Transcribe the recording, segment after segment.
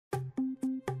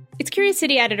It's Curious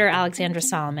City editor Alexandra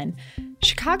Solomon.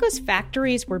 Chicago's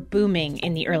factories were booming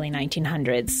in the early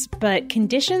 1900s, but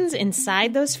conditions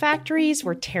inside those factories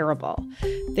were terrible.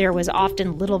 There was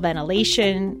often little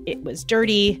ventilation, it was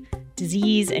dirty,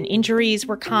 disease and injuries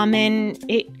were common.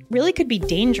 It really could be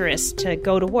dangerous to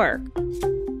go to work.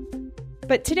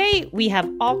 But today, we have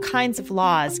all kinds of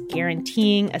laws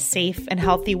guaranteeing a safe and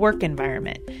healthy work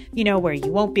environment, where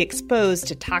you won't be exposed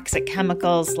to toxic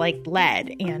chemicals like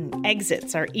lead, and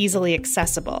exits are easily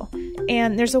accessible.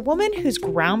 And there's a woman whose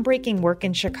groundbreaking work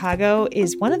in Chicago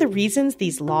is one of the reasons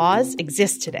these laws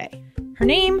exist today. Her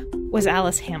name was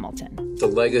Alice Hamilton. The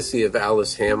legacy of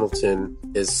Alice Hamilton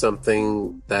is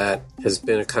something that has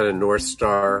been a kind of North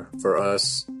Star for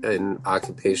us in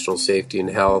occupational safety and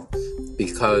health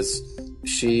because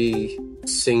she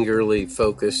singularly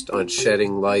focused on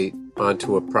shedding light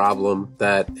onto a problem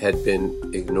that had been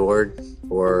ignored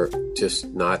or just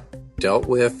not dealt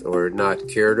with or not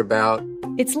cared about.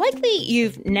 It's likely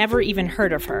you've never even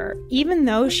heard of her, even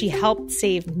though she helped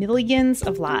save millions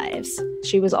of lives.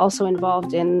 She was also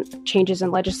involved in changes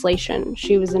in legislation.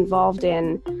 She was involved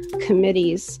in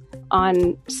committees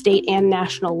on state and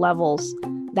national levels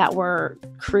that were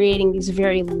creating these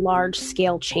very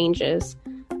large-scale changes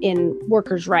in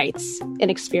workers' rights and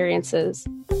experiences.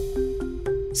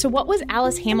 So what was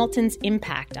Alice Hamilton's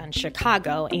impact on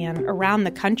Chicago and around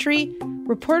the country?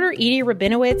 Reporter Edie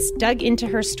Rabinowitz dug into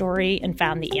her story and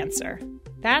found the answer.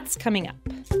 That's coming up.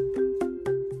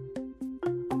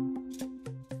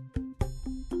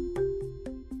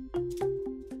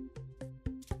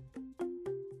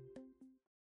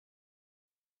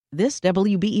 This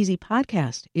WBEZ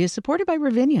podcast is supported by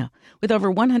Ravinia, with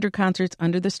over 100 concerts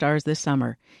under the stars this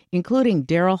summer, including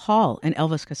Daryl Hall and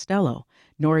Elvis Costello,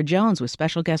 Norah Jones with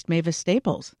special guest Mavis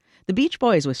Staples, The Beach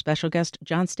Boys with special guest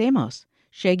John Stamos,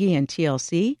 Shaggy and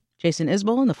TLC, Jason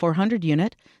Isbell and the 400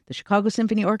 Unit, the Chicago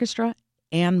Symphony Orchestra,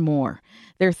 and more.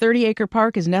 Their 30-acre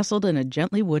park is nestled in a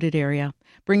gently wooded area.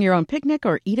 Bring your own picnic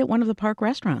or eat at one of the park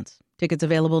restaurants. Tickets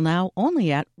available now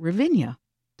only at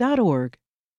ravinia.org.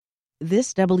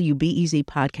 This WBEZ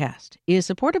podcast is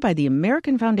supported by the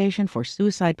American Foundation for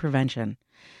Suicide Prevention.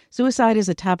 Suicide is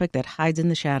a topic that hides in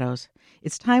the shadows.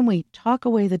 It's time we talk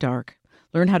away the dark,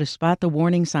 learn how to spot the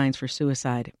warning signs for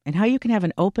suicide, and how you can have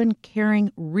an open,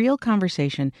 caring, real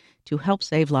conversation to help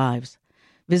save lives.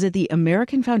 Visit the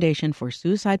American Foundation for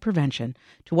Suicide Prevention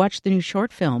to watch the new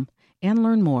short film and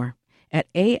learn more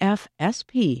at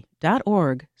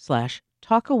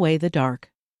afsp.org/talkawaythedark.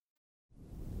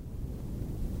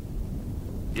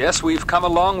 Yes, we've come a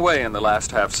long way in the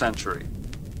last half-century.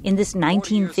 In this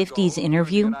 1950s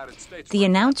interview, the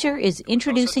announcer is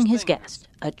introducing his guest,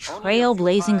 a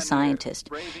trailblazing scientist,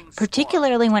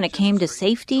 particularly when it came to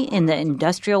safety in the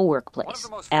industrial workplace,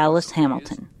 Alice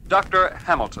Hamilton. Dr.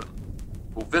 Hamilton,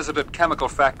 who visited chemical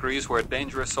factories where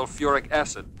dangerous sulfuric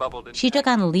acid bubbled in. She took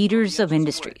on leaders of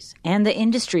industries and the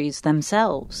industries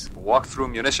themselves. Walked through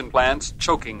munition plants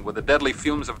choking with the deadly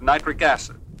fumes of nitric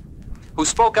acid. Who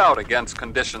spoke out against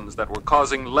conditions that were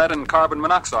causing lead and carbon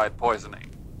monoxide poisoning.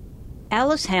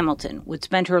 Alice Hamilton would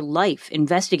spend her life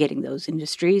investigating those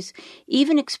industries,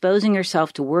 even exposing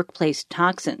herself to workplace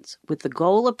toxins with the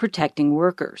goal of protecting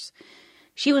workers.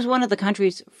 She was one of the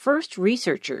country's first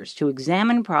researchers to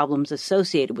examine problems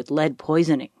associated with lead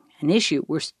poisoning, an issue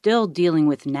we're still dealing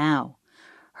with now.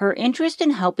 Her interest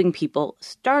in helping people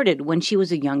started when she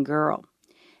was a young girl.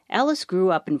 Alice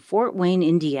grew up in Fort Wayne,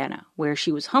 Indiana, where she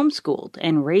was homeschooled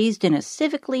and raised in a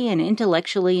civically and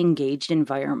intellectually engaged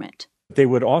environment. They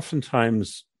would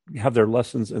oftentimes have their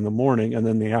lessons in the morning, and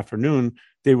then the afternoon,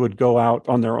 they would go out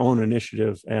on their own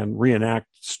initiative and reenact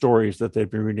stories that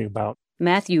they'd been reading about.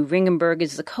 Matthew Ringenberg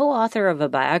is the co-author of a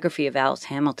biography of Alice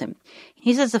Hamilton.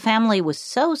 He says the family was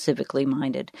so civically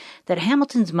minded that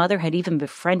Hamilton's mother had even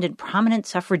befriended prominent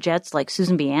suffragettes like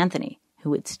Susan B. Anthony, who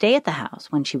would stay at the house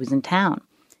when she was in town.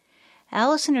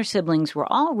 Alice and her siblings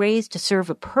were all raised to serve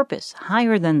a purpose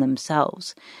higher than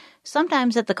themselves,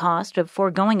 sometimes at the cost of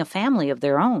foregoing a family of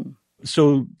their own.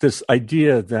 So this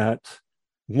idea that,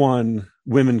 one,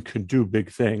 women could do big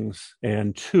things,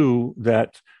 and two,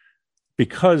 that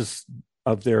because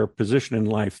of their position in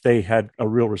life, they had a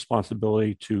real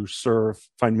responsibility to serve,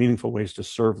 find meaningful ways to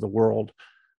serve the world,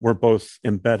 were both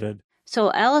embedded. So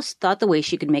Alice thought the way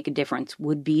she could make a difference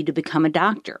would be to become a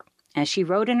doctor. As she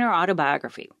wrote in her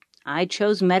autobiography, I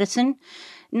chose medicine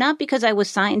not because I was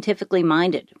scientifically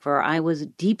minded, for I was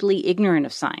deeply ignorant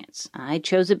of science. I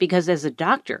chose it because as a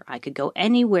doctor, I could go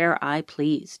anywhere I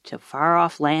pleased, to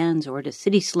far-off lands or to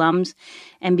city slums,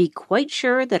 and be quite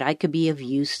sure that I could be of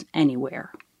use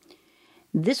anywhere.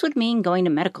 This would mean going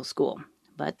to medical school,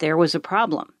 but there was a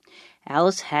problem.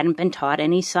 Alice hadn't been taught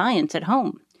any science at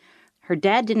home. Her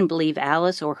dad didn't believe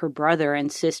Alice or her brother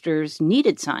and sisters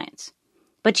needed science.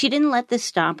 But she didn't let this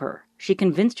stop her. She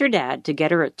convinced her dad to get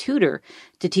her a tutor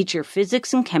to teach her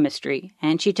physics and chemistry,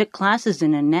 and she took classes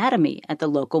in anatomy at the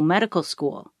local medical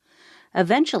school.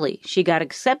 Eventually, she got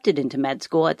accepted into med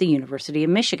school at the University of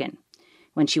Michigan.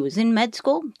 When she was in med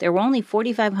school, there were only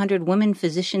 4,500 women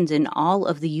physicians in all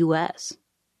of the U.S.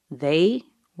 They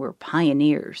were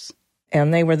pioneers.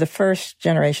 And they were the first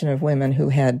generation of women who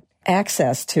had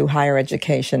access to higher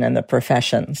education and the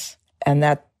professions. And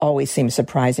that always seemed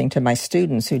surprising to my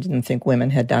students who didn't think women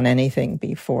had done anything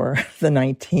before the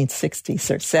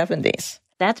 1960s or 70s.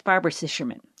 That's Barbara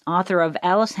Sicherman, author of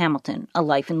Alice Hamilton, A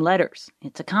Life in Letters.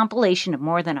 It's a compilation of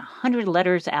more than 100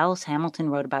 letters Alice Hamilton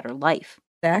wrote about her life.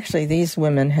 Actually, these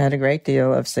women had a great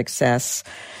deal of success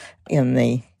in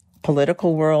the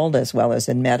political world as well as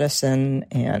in medicine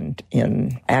and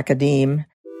in academia.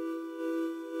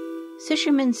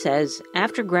 Sicherman says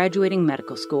after graduating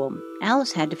medical school,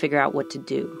 Alice had to figure out what to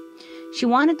do. She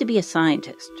wanted to be a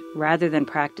scientist rather than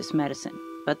practice medicine,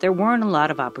 but there weren't a lot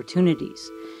of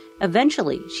opportunities.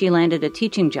 Eventually, she landed a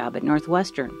teaching job at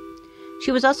Northwestern.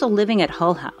 She was also living at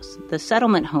Hull House, the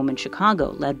settlement home in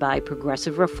Chicago led by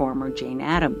progressive reformer Jane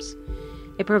Addams.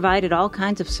 It provided all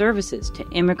kinds of services to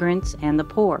immigrants and the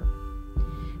poor.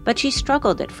 But she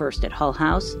struggled at first at Hull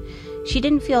House. She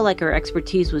didn't feel like her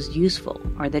expertise was useful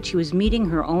or that she was meeting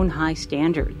her own high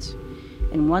standards.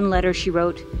 In one letter she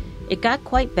wrote, "It got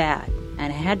quite bad,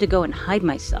 and I had to go and hide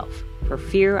myself for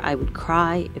fear I would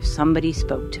cry if somebody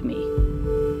spoke to me."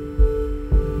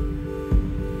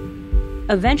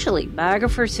 Eventually,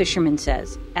 biographer Sicherman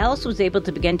says, Alice was able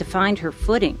to begin to find her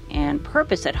footing and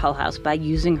purpose at Hull House by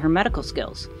using her medical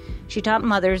skills. She taught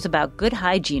mothers about good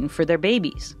hygiene for their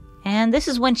babies. And this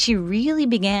is when she really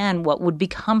began what would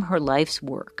become her life's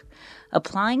work,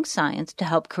 applying science to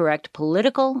help correct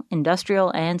political,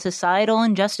 industrial, and societal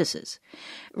injustices.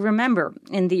 Remember,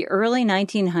 in the early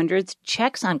 1900s,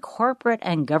 checks on corporate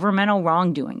and governmental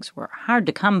wrongdoings were hard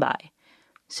to come by.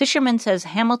 Sicherman says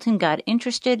Hamilton got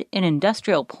interested in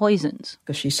industrial poisons.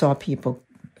 Because she saw people,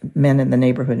 men in the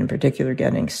neighborhood in particular,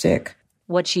 getting sick.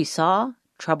 What she saw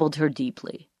troubled her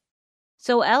deeply.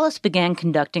 So Alice began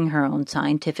conducting her own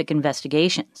scientific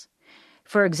investigations.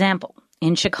 For example,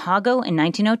 in Chicago in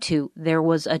 1902, there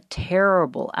was a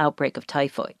terrible outbreak of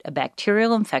typhoid, a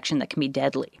bacterial infection that can be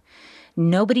deadly.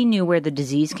 Nobody knew where the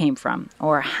disease came from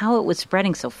or how it was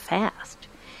spreading so fast.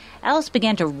 Alice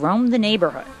began to roam the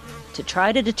neighborhood to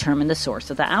try to determine the source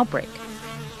of the outbreak,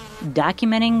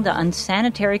 documenting the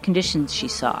unsanitary conditions she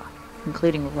saw,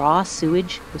 including raw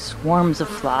sewage with swarms of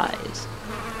flies.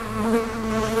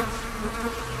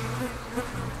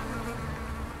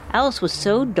 Alice was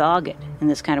so dogged in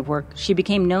this kind of work, she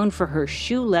became known for her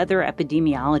shoe leather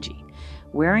epidemiology,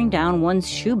 wearing down one's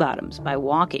shoe bottoms by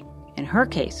walking, in her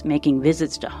case, making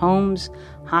visits to homes,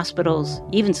 hospitals,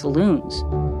 even saloons.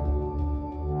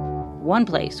 One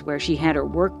place where she had her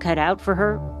work cut out for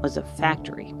her was a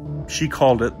factory. She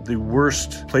called it the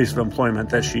worst place of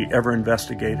employment that she ever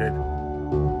investigated.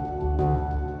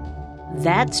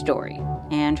 That story,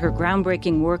 and her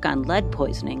groundbreaking work on lead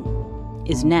poisoning,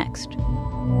 is next.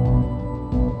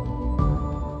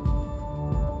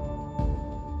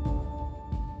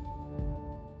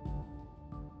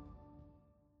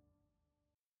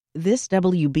 This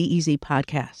WBEZ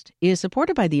podcast is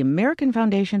supported by the American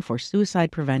Foundation for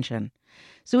Suicide Prevention.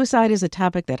 Suicide is a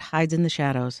topic that hides in the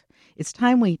shadows. It's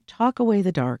time we talk away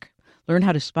the dark, learn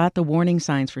how to spot the warning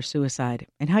signs for suicide,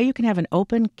 and how you can have an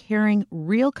open, caring,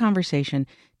 real conversation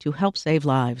to help save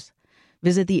lives.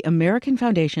 Visit the American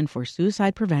Foundation for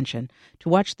Suicide Prevention to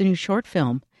watch the new short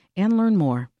film and learn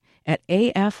more at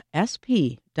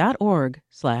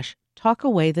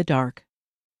afsp.org/talkawaythedark.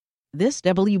 This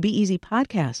WBEZ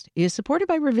podcast is supported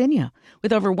by Ravinia,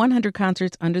 with over 100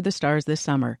 concerts under the stars this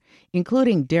summer,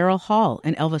 including Daryl Hall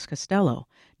and Elvis Costello,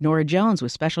 Norah Jones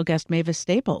with special guest Mavis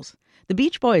Staples, the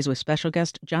Beach Boys with special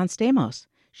guest John Stamos,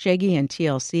 Shaggy and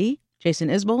TLC, Jason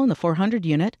Isbell and the 400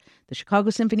 Unit, the Chicago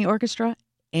Symphony Orchestra,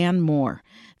 and more.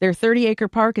 Their 30-acre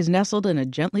park is nestled in a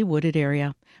gently wooded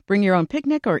area. Bring your own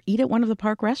picnic or eat at one of the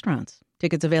park restaurants.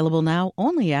 Tickets available now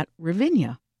only at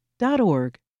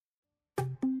ravinia.org.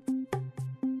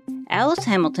 Alice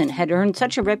Hamilton had earned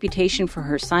such a reputation for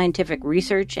her scientific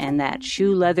research and that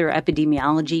shoe leather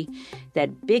epidemiology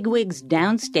that bigwigs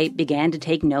downstate began to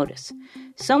take notice.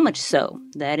 So much so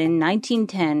that in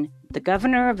 1910, the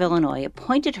governor of Illinois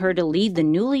appointed her to lead the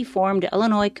newly formed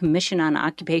Illinois Commission on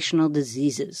Occupational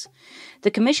Diseases.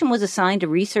 The commission was assigned to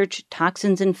research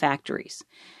toxins in factories.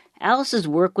 Alice's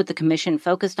work with the commission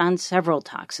focused on several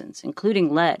toxins,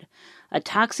 including lead, a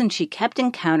toxin she kept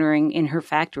encountering in her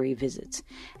factory visits,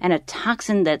 and a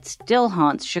toxin that still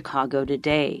haunts Chicago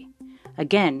today.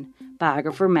 Again,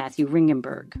 biographer Matthew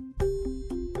Ringenberg.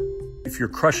 If you're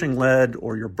crushing lead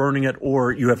or you're burning it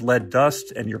or you have lead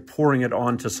dust and you're pouring it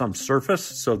onto some surface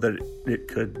so that it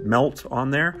could melt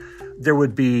on there, there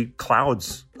would be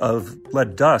clouds of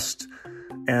lead dust.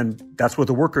 And that's what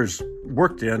the workers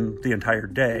worked in the entire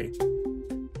day.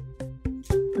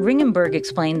 Ringenberg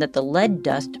explained that the lead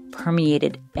dust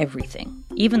permeated everything,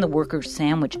 even the workers'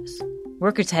 sandwiches.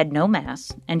 Workers had no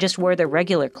masks and just wore their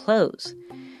regular clothes.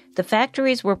 The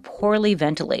factories were poorly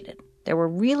ventilated. There were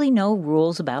really no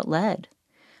rules about lead.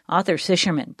 Author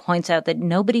Sisherman points out that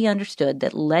nobody understood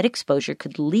that lead exposure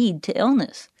could lead to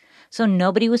illness, so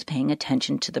nobody was paying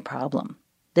attention to the problem.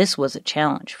 This was a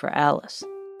challenge for Alice.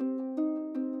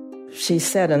 She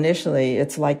said initially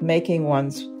it's like making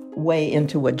one's way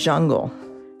into a jungle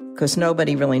because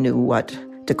nobody really knew what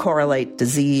to correlate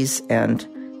disease and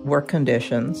work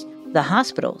conditions. The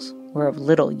hospitals were of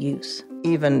little use.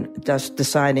 Even just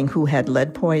deciding who had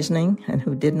lead poisoning and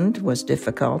who didn't was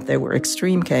difficult. There were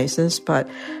extreme cases, but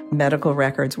medical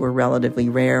records were relatively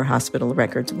rare. Hospital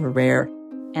records were rare.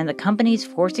 And the companies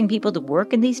forcing people to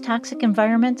work in these toxic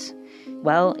environments?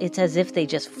 Well, it's as if they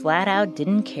just flat out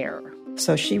didn't care.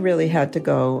 So she really had to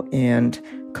go and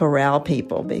corral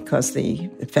people because the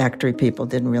factory people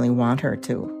didn't really want her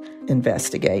to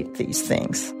investigate these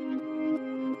things.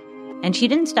 And she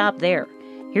didn't stop there.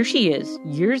 Here she is,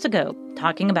 years ago,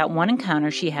 talking about one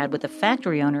encounter she had with a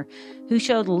factory owner who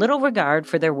showed little regard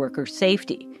for their workers'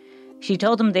 safety. She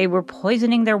told them they were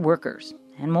poisoning their workers,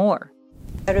 and more.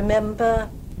 I remember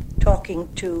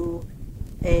talking to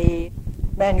a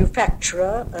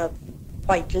manufacturer of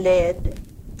white lead,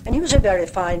 and he was a very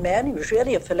fine man. He was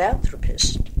really a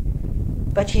philanthropist.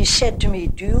 But he said to me,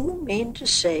 "Do you mean to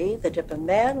say that if a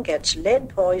man gets lead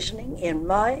poisoning in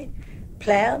my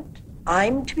plant,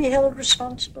 I'm to be held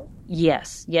responsible?"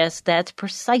 Yes, that's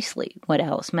precisely what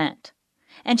Alice meant.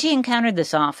 And she encountered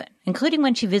this often, including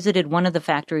when she visited one of the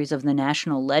factories of the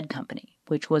National Lead Company,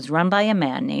 which was run by a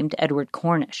man named Edward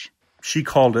Cornish. She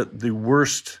called it the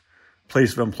worst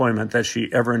place of employment that she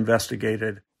ever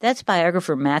investigated. That's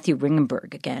biographer Matthew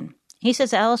Ringenberg again. He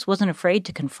says Alice wasn't afraid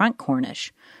to confront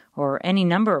Cornish, or any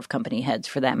number of company heads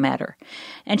for that matter,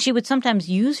 and she would sometimes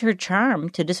use her charm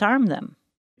to disarm them.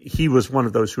 He was one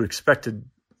of those who expected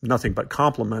nothing but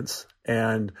compliments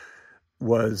and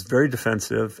was very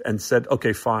defensive and said,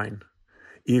 okay, fine.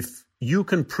 If you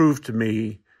can prove to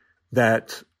me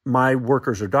that my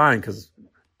workers are dying, because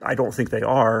I don't think they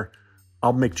are,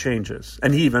 I'll make changes.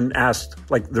 And he even asked,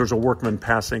 like, there's a workman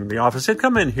passing the office, said,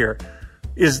 come in here.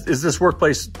 Is this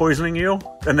workplace poisoning you?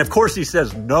 And of course he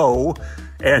says no.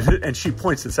 And she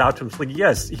points this out to him. It's like,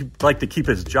 yes, he'd like to keep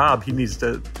his job. He needs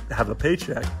to have a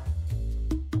paycheck.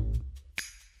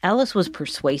 Alice was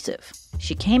persuasive.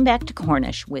 She came back to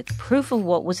Cornish with proof of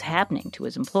what was happening to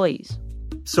his employees.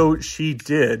 So she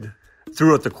did,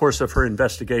 throughout the course of her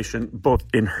investigation, both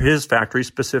in his factory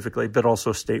specifically, but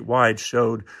also statewide,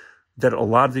 showed that a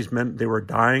lot of these men, they were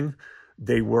dying.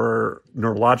 They were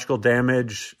neurological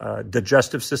damage,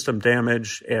 digestive system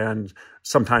damage, and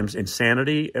sometimes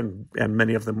insanity, and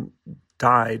many of them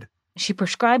died. She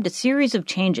prescribed a series of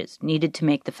changes needed to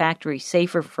make the factory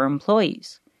safer for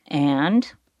employees.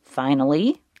 And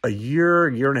finally, a year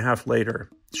and a half later,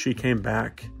 she came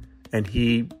back and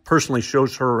he personally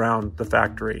shows her around the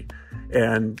factory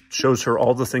and shows her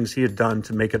all the things he had done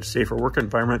to make it a safer work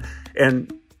environment.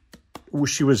 And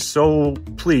she was so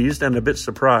pleased and a bit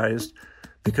surprised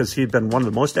because he'd been one of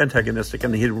the most antagonistic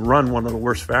and he'd run one of the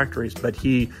worst factories, but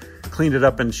he cleaned it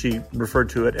up and she referred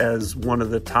to it as one of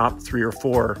the top 3 or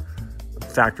 4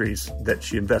 factories that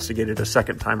she investigated a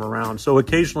second time around. So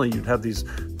occasionally you'd have these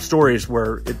stories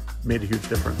where it made a huge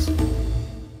difference.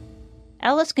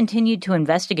 Alice continued to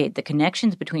investigate the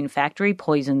connections between factory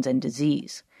poisons and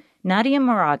disease. Nadia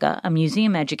Moraga, a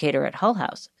museum educator at Hull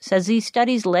House, says these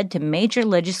studies led to major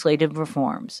legislative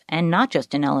reforms, and not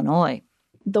just in Illinois.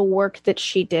 The work that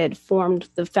she did formed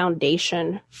the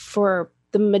foundation for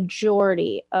the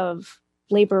majority of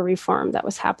labor reform that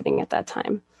was happening at that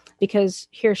time. Because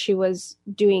here she was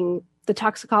doing the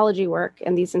toxicology work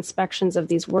and these inspections of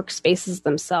these workspaces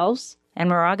themselves. And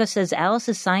Moraga says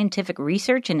Alice's scientific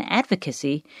research and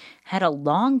advocacy had a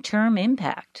long-term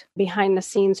impact. Behind the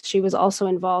scenes, she was also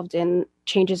involved in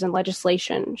changes in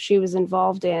legislation. She was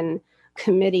involved in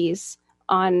committees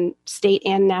on state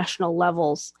and national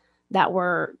levels that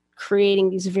were creating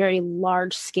these very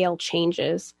large-scale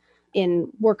changes in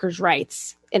workers'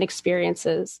 rights and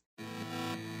experiences.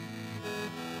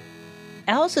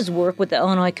 Alice's work with the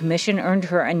Illinois Commission earned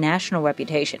her a national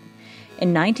reputation.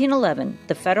 In 1911,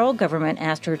 the federal government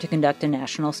asked her to conduct a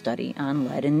national study on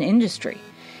lead in industry.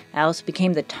 Alice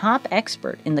became the top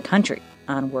expert in the country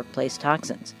on workplace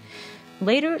toxins.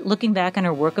 Later, looking back on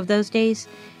her work of those days,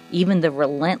 even the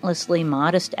relentlessly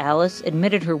modest Alice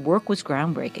admitted her work was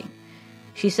groundbreaking.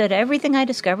 She said, "Everything I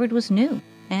discovered was new,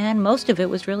 and most of it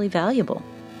was really valuable."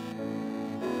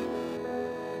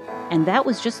 And that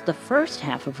was just the first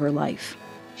half of her life.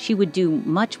 She would do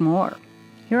much more.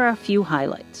 Here are a few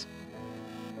highlights.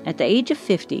 At the age of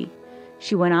 50,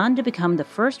 she went on to become the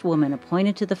first woman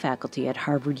appointed to the faculty at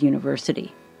Harvard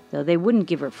University, though they wouldn't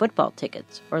give her football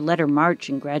tickets or let her march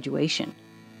in graduation.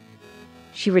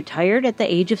 She retired at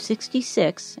the age of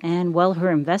 66, and while her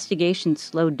investigations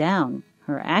slowed down,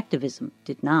 her activism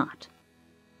did not.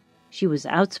 She was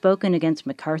outspoken against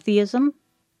McCarthyism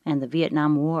and the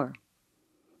Vietnam War.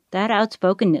 That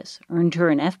outspokenness earned her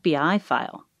an FBI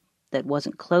file that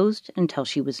wasn't closed until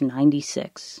she was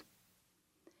 96.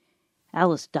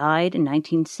 Alice died in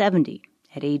 1970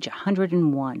 at age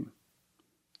 101.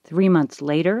 3 months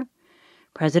later,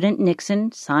 President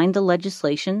Nixon signed the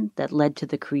legislation that led to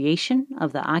the creation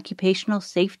of the Occupational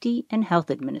Safety and Health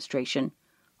Administration,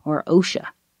 or OSHA.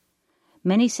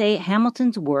 Many say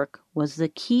Hamilton's work was the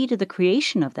key to the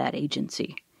creation of that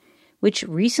agency, which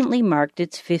recently marked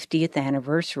its 50th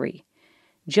anniversary.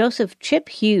 Joseph Chip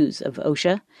Hughes of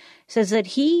OSHA says that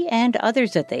he and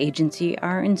others at the agency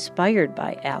are inspired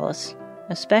by Alice,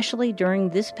 especially during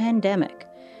this pandemic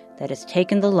that has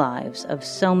taken the lives of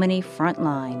so many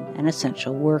frontline and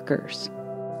essential workers.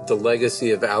 The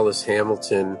legacy of Alice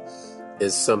Hamilton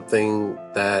is something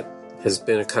that has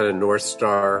been a kind of North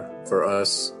Star for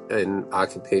us in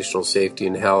occupational safety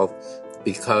and health,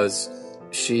 because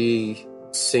she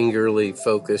singularly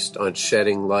focused on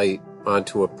shedding light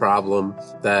onto a problem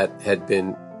that had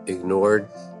been ignored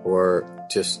or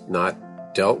just not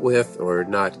dealt with or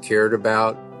not cared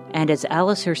about. And as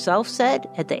Alice herself said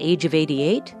at the age of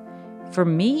 88, "For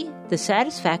me, the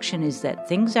satisfaction is that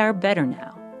things are better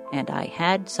now, and I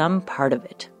had some part of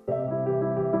it."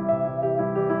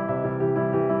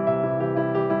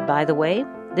 By the way,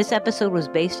 this episode was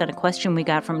based on a question we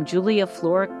got from Julia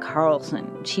Flora Carlson.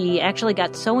 She actually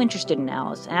got so interested in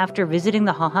Alice after visiting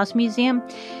the Hull House Museum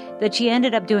that she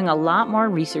ended up doing a lot more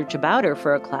research about her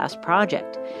for a class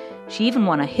project. She even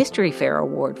won a History Fair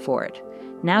award for it.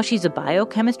 Now she's a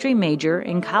biochemistry major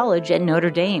in college at Notre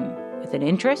Dame with an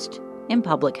interest in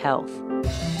public health.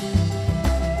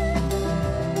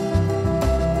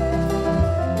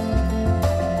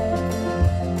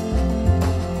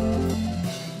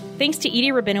 Thanks to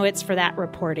Edie Rabinowitz for that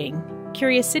reporting.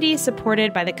 Curious City is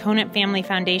supported by the Conant Family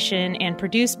Foundation and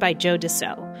produced by Joe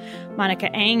Deso.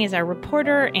 Monica Ang is our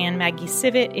reporter, and Maggie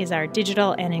Sivit is our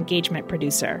digital and engagement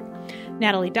producer.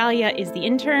 Natalie Dahlia is the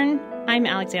intern. I'm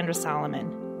Alexandra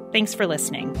Solomon. Thanks for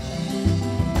listening.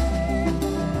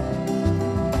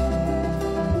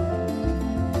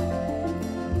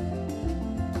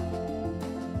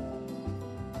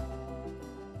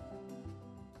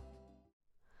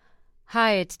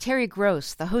 Hi, it's Terry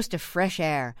Gross, the host of Fresh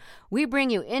Air. We bring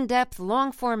you in-depth,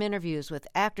 long-form interviews with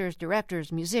actors,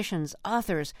 directors, musicians,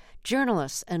 authors,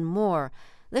 journalists, and more.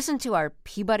 Listen to our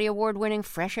Peabody Award-winning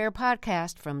Fresh Air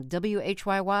podcast from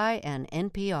WHYY and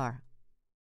NPR.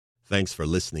 Thanks for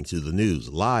listening to the news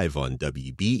live on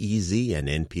WBEZ and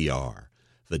NPR.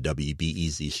 The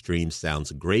WBEZ stream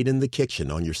sounds great in the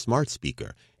kitchen on your smart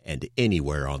speaker and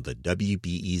anywhere on the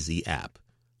WBEZ app.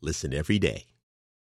 Listen every day.